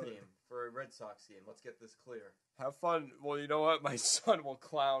Sox episode. game. For a Red Sox game. Let's get this clear. Have fun. Well, you know what? My son will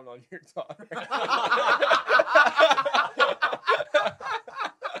clown on your daughter.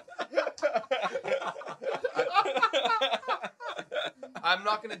 I'm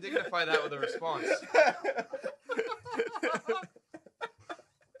not going to dignify that with a response.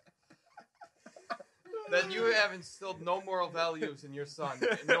 That you have instilled no moral values in your son,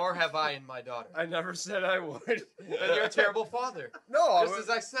 nor have I in my daughter. I never said I would. Then you're a terrible father. No, Just as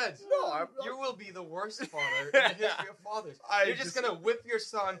I said. No, I'm not. You will be the worst father in the history of fathers. You're just going to whip your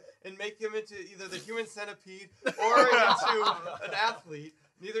son and make him into either the human centipede or into an athlete,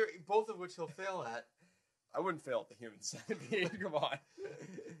 both of which he'll fail at. I wouldn't fail at the human centipede. Come on.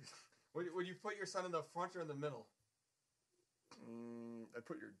 Would you put your son in the front or in the middle? I'd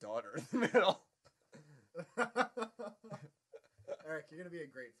put your daughter in the middle. Eric, you're going to be a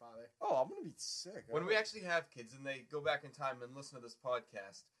great father. Oh, I'm going to be sick. When we actually have kids and they go back in time and listen to this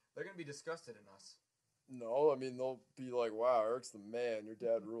podcast, they're going to be disgusted in us. No, I mean, they'll be like, wow, Eric's the man. Your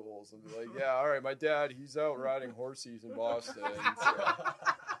dad rules. And be like, yeah, all right, my dad, he's out riding horses in Boston.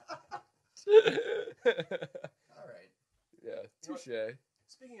 So. All right. Yeah, touche.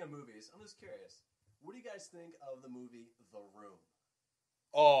 Speaking of movies, I'm just curious. What do you guys think of the movie The Room?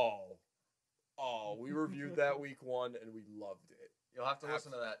 Oh, we reviewed that week 1 and we loved it. You'll have to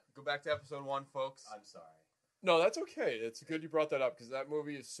listen to that. Go back to episode 1, folks. I'm sorry. No, that's okay. It's good you brought that up because that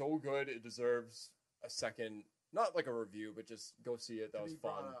movie is so good. It deserves a second, not like a review, but just go see it. That was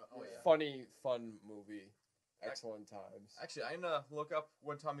fun. Oh, yeah. Funny, fun movie. Excellent times. Actually, I'm going to look up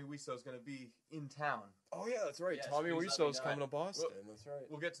when Tommy Wiseau is going to be in town. Oh, yeah, that's right. Yes, Tommy please let me Wiseau's know. coming to Boston. That's right.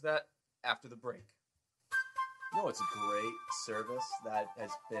 We'll get to that after the break. You know, it's a great service that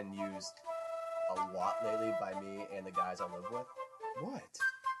has been used a lot lately by me and the guys I live with. What?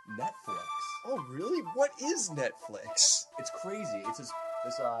 Netflix. Oh, really? What is Netflix? It's crazy. It's this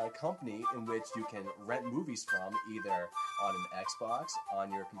company in which you can rent movies from either on an Xbox,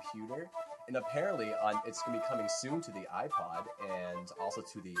 on your computer, and apparently it's going to be coming soon to the iPod and also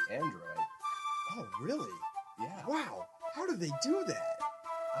to the Android. Oh, really? Yeah. Wow. How do they do that?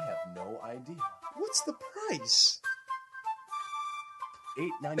 I have no idea. What's the price?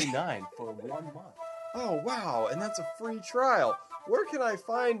 $8.99 for 1 month. Oh, wow. And that's a free trial. Where can I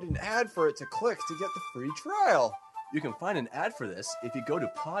find an ad for it to click to get the free trial? You can find an ad for this if you go to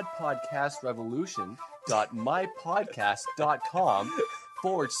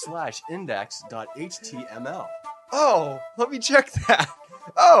podpodcastrevolution.mypodcast.com/index.html. Oh, let me check that.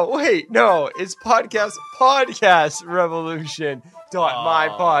 Oh, wait, no, it's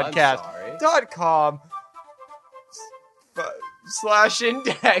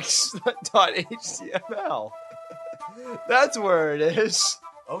That's where it is.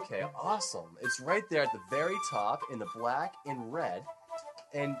 Okay, awesome. It's right there at the very top in the black and red.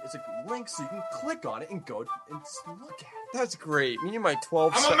 And it's a link so you can click on it and go and just look at it. That's great. Me and my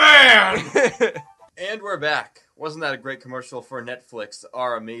 12 I'm a man! And we're back. Wasn't that a great commercial for Netflix,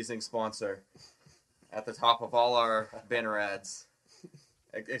 our amazing sponsor? At the top of all our banner ads.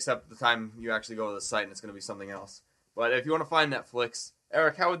 Except the time you actually go to the site and it's going to be something else. But if you want to find Netflix,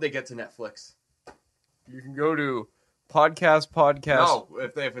 Eric, how would they get to Netflix? You can go to podcast. No,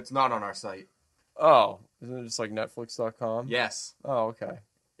 if it's not on our site. Oh, isn't it just like Netflix.com? Yes. Oh, okay.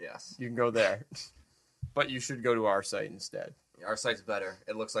 Yes. You can go there. But you should go to our site instead. Our site's better.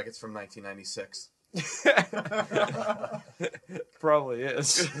 It looks like it's from 1996. Probably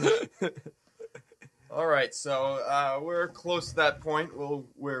is. All right, so we're close to that point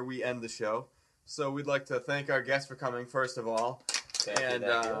where we end the show. So we'd like to thank our guests for coming, first of all. Thank you.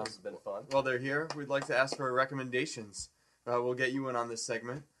 This has been fun. While they're here, we'd like to ask for recommendations. We'll get you in on this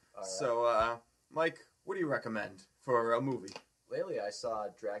segment. All right. So, Mike, what do you recommend for a movie? Lately, I saw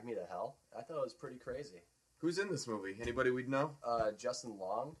Drag Me to Hell. I thought it was pretty crazy. Who's in this movie? Anybody we'd know? Justin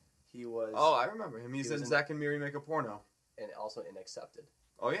Long. He was... Oh, I remember him. He's in Zack and Miri Make a Porno. And also in Accepted.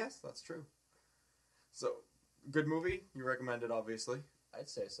 Oh, yes, that's true. So, good movie? You recommend it, obviously. I'd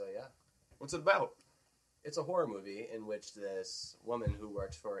say so, yeah. What's it about? It's a horror movie in which this woman who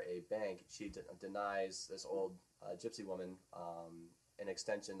works for a bank, she denies this old gypsy woman an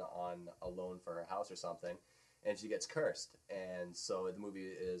extension on a loan for her house or something, and she gets cursed. And so the movie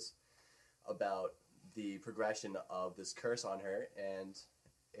is about the progression of this curse on her, and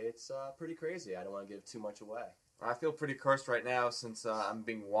it's pretty crazy. I don't want to give too much away. I feel pretty cursed right now since I'm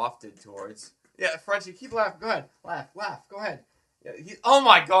being wafted towards... Yeah, Frenchie, keep laughing. Go ahead. Laugh. Go ahead. Yeah, oh,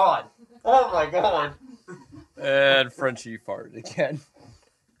 my God. Oh, my God. And Frenchie farted again.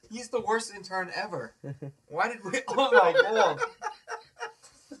 He's the worst intern ever. Why did we... Oh, my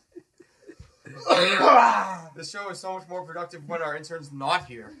God. This show is so much more productive when our intern's not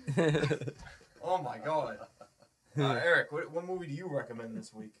here. Oh, my God. Eric, what movie do you recommend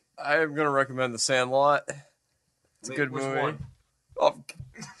this week? I am going to recommend The Sandlot. It's a good Which movie. one? Oh,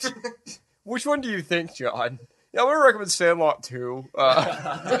 which one do you think, John? Yeah, I'm going to recommend Sandlot 2. One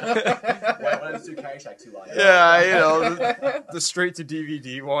of the two Caddyshack 2 lines. Yeah, you know, the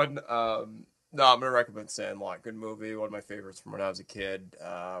straight-to-DVD one. No, I'm going to recommend Sandlot. Good movie. One of my favorites from when I was a kid.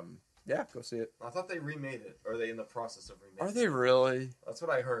 Yeah, go see it. I thought they remade it. Or are they in the process of remaking it? Are they really? That's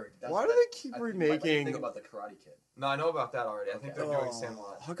what I heard. Why do they keep remaking... Think about the Karate Kid. No, I know about that already. I think they're doing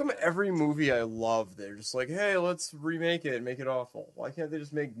Sandlot. How come every movie I love, they're just like, hey, let's remake it and make it awful? Why can't they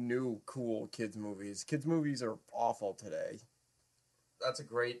just make new, cool kids' movies? Kids' movies are awful today. That's a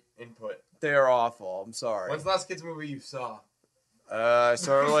great input. They're awful. I'm sorry. When's the last kids' movie you saw? I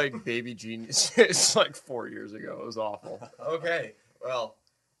saw like Baby Genius. It's like 4 years ago. It was awful. Okay. Well,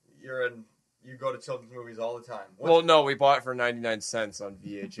 you go to children's movies all the time. Well, no, we bought it for 99 cents on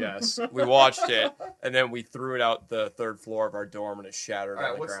VHS. We watched it, and then we threw it out the third floor of our dorm, and it shattered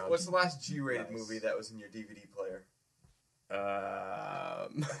on the ground. What's the last G-rated movie that was in your DVD player?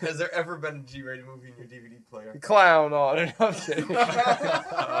 Has there ever been a G-rated movie in your DVD player? Clown on it. I'm kidding.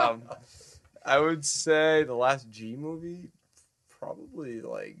 I would say the last G movie, probably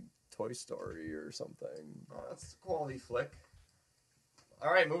like Toy Story or something. Oh, that's a quality flick.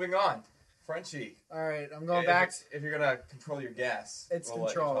 All right, moving on. Frenchie. All right, I'm going back. If you're going to control your gas. It's we'll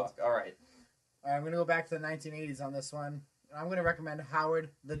controlled. All right. All right, I'm going to go back to the 1980s on this one. I'm going to recommend Howard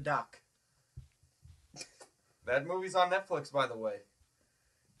the Duck. That movie's on Netflix, by the way.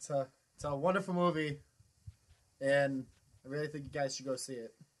 It's a wonderful movie, and I really think you guys should go see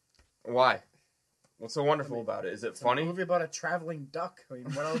it. Why? What's so wonderful about it? Is it funny? It's a movie about a traveling duck. I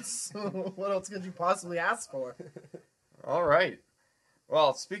mean, what else? What else could you possibly ask for? All right.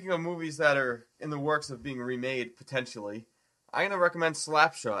 Well, speaking of movies that are in the works of being remade, potentially, I'm going to recommend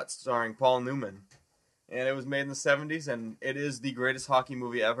Slapshot, starring Paul Newman. And it was made in the 70s, and it is the greatest hockey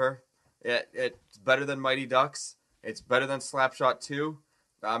movie ever. It's better than Mighty Ducks. It's better than Slapshot 2.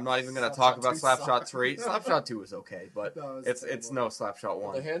 I'm not even going to talk about Slapshot 3. Slapshot 2 is okay, but No, it's no Slapshot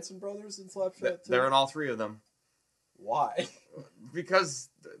 1. The Hanson brothers in Slapshot 2? They're in all three of them. Why? Because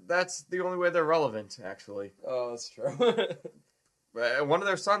that's the only way they're relevant, actually. Oh, that's true. One of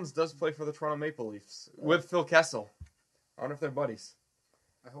their sons does play for the Toronto Maple Leafs with Phil Kessel. I wonder if they're buddies.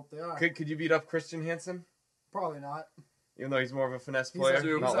 I hope they are. Could you beat up Christian Hansen? Probably not. Even though he's more of a finesse He's player,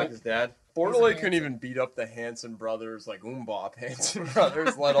 a- not like his dad. Borderline couldn't even beat up the Hanson brothers, like Umbop Hanson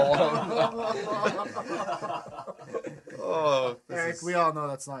brothers, let alone. Oh, Eric, we all know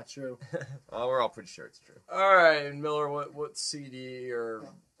that's not true. we're all pretty sure it's true. All right, Miller, what CD or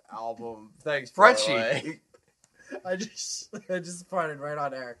album? Thanks, Frenchie. I just farted right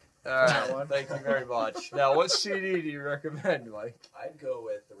on Eric. All right, thank you very much. Now, what CD do you recommend, Mike? I'd go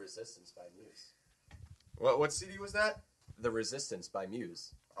with The Resistance by Muse. What CD was that? The Resistance by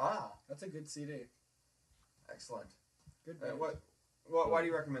Muse. Ah, That's a good CD. excellent. Good. Why do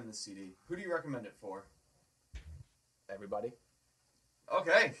you recommend this CD? Who do you recommend it for? Everybody.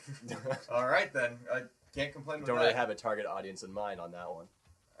 Okay. All right, then. I can't complain with Don't that. really have a target audience in mind on that one.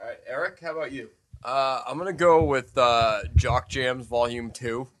 All right, Eric, how about you? I'm gonna go with Jock Jams Volume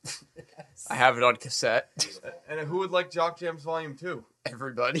 2. I have it on cassette. And who would like Jock Jams Volume 2?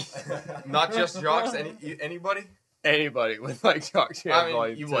 Everybody. Not just jocks, anybody? Anybody would like Jock Jams I mean,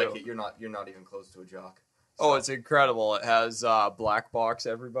 Volume 2. you like it. You're not even close to a jock. Oh, it's incredible. It has Black Box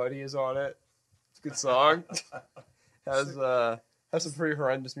Everybody is on it. a good song. Has some pretty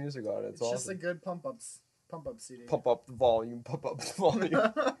horrendous music on it. It's awesome. Just a good pump up CD. Pump up the volume. Pump up the volume.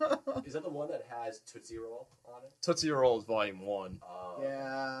 Is that the one that has Tootsie Roll on it? Tootsie Roll is volume 1.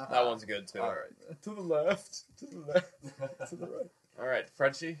 Yeah. That one's good too. All right. To the left. To the left. To the right. All right,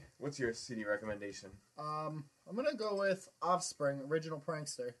 Frenchie, what's your CD recommendation? I'm gonna go with Offspring, Original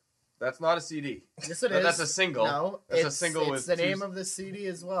Prankster. That's not a CD. Yes, it is. That's a single. No, That's it's a single it's with the two name of the CD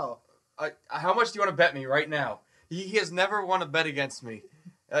as well. How much do you want to bet me right now? He has never won a bet against me.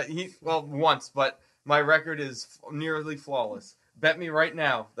 Once, but my record is nearly flawless. Bet me right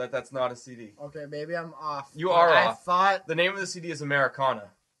now that that's not a CD. Okay, maybe I'm off. You but are I off. thought. The name of the CD is Americana.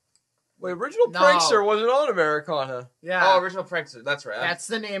 Wait, Original No. Prankster wasn't on Americana. Yeah. Oh, Original Prankster. That's right. That's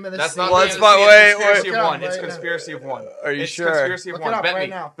the name of the That's CD. not. Let's the find- name wait, of the CD. It's Conspiracy wait. of One. Look It's it up Conspiracy of One. Are you It's sure? Conspiracy of Look it One. up Bet right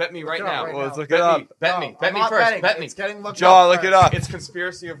me. now. Bet me right Look it up now. right Well, let's now. look it Bet up. me. Bet No, me. I'm Bet me not first. betting. Bet me. It's getting looked John, up look it first. up. It's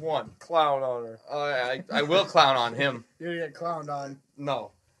Conspiracy of One. Clown on her. I will clown on him. You're gonna get clowned on.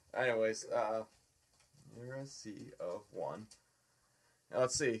 No. Anyways, Conspiracy of One. Now,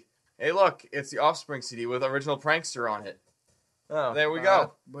 let's see. Hey, look, it's the Offspring CD with Original Prankster on it. Oh. There we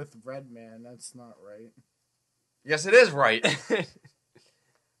go. With Redman, that's not right. Yes, it is right.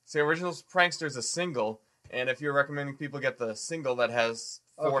 See, Original Prankster is a single, and if you're recommending people get the single that has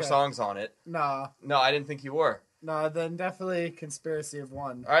 4 Okay. songs on it, Nah. no, I didn't think you were. No, then definitely Conspiracy of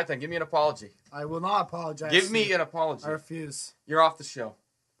One. All right, then, give me an apology. I will not apologize. Give me an apology. I refuse. You're off the show.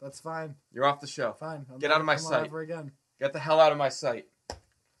 That's fine. You're off the show. Fine. I'm Get not out of my gonna come sight. Ever again. Get the hell out of my sight.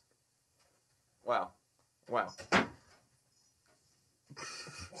 Wow.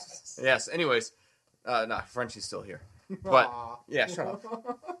 Yes, anyways. Frenchie's still here. But, Aw. yeah, shut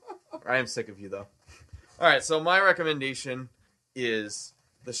up. I am sick of you, though. All right, so my recommendation is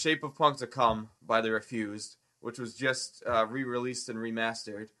The Shape of Punk to Come by The Refused, which was just re-released and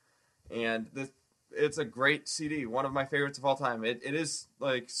remastered. And it's a great CD, one of my favorites of all time. It is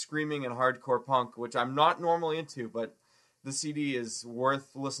like screaming and hardcore punk, which I'm not normally into, but the CD is worth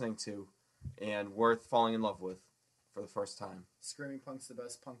listening to and worth falling in love with for the first time. Screaming Punk's the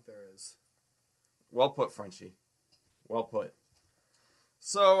best punk there is. Well put, Frenchie. Well put.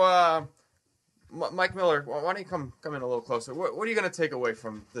 So, Mike Miller, why don't you come in a little closer? What are you going to take away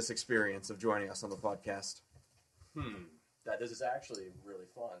from this experience of joining us on the podcast? That this is actually really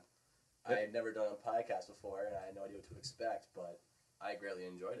fun. I had never done a podcast before, and I had no idea what to expect, but I greatly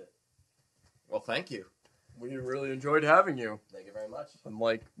enjoyed it. Well, thank you. We really enjoyed having you. Thank you very much.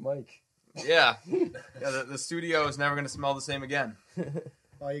 Unlike Mike. Yeah. The studio is never going to smell the same again.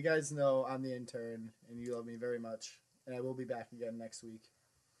 Well, you guys know I'm the intern, and you love me very much. And I will be back again next week.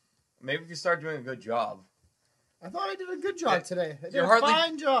 Maybe if you start doing a good job. I thought I did a good job today. I did You're a hardly-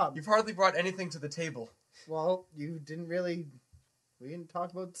 fine job. You've hardly brought anything to the table. Well, you didn't really... We didn't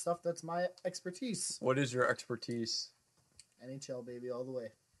talk about stuff that's my expertise. What is your expertise? NHL, baby, all the way.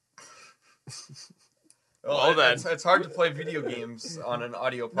 Well, then. It's hard to play video games on an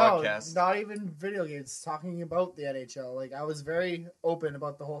audio podcast. No, not even video games. Talking about the NHL. Like, I was very open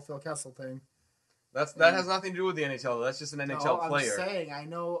about the whole Phil Kessel thing. That has nothing to do with the NHL, though. That's just an NHL player. I'm saying I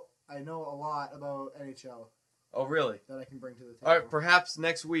know a lot about NHL Oh, really? that I can bring to the table. All right, perhaps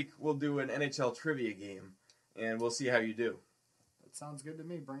next week we'll do an NHL trivia game, and we'll see how you do. That sounds good to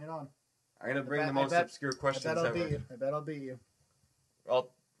me. Bring it on. I'm going to bring the I most bet- obscure I questions bet I'll ever. beat you. I bet I'll beat you. Well,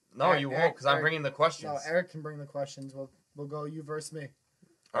 no, you won't, because I'm Eric- bringing the questions. No, Eric can bring the questions. We'll go you versus me.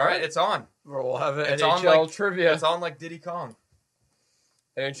 All right, it's on. We'll have an It's NHL on like trivia. It's on like Diddy Kong.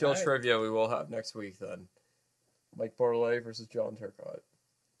 NHL Alright. trivia we will have next week then. Mike Bordelais versus John Turcotte.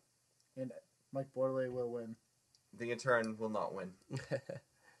 And Mike Bordelais will win. The intern will not win.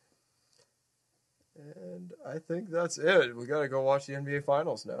 And I think that's it. We gotta go watch the NBA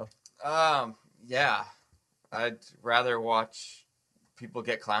Finals now. Yeah. I'd rather watch people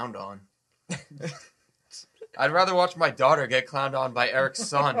get clowned on. I'd rather watch my daughter get clowned on by Eric's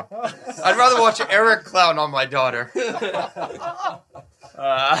son. I'd rather watch Eric clown on my daughter.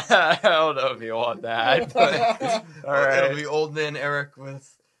 I don't know if you want that. But, all right. It'll be old man Eric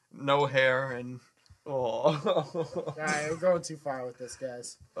with no hair and... Oh. Alright, we're going too far with this,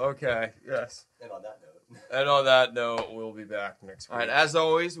 guys. Okay. Yes. And on that note, And on that note, we'll be back next week. All right, as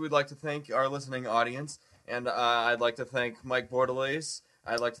always, we'd like to thank our listening audience. And I'd like to thank Mike Bordelais.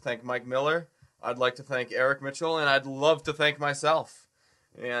 I'd like to thank Mike Miller. I'd like to thank Eric Mitchell. And I'd love to thank myself.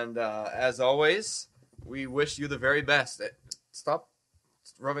 And as always, we wish you the very best. Stop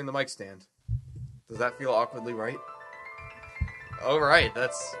rubbing the mic stand. Does that feel awkwardly right? All right,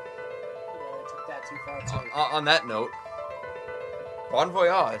 that's... I took that too far, too. On that note, bon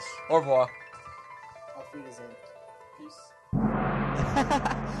voyage. Au revoir. Auf Wiedersehen. peace.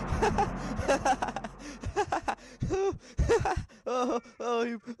 Oh,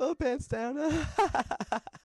 pants down.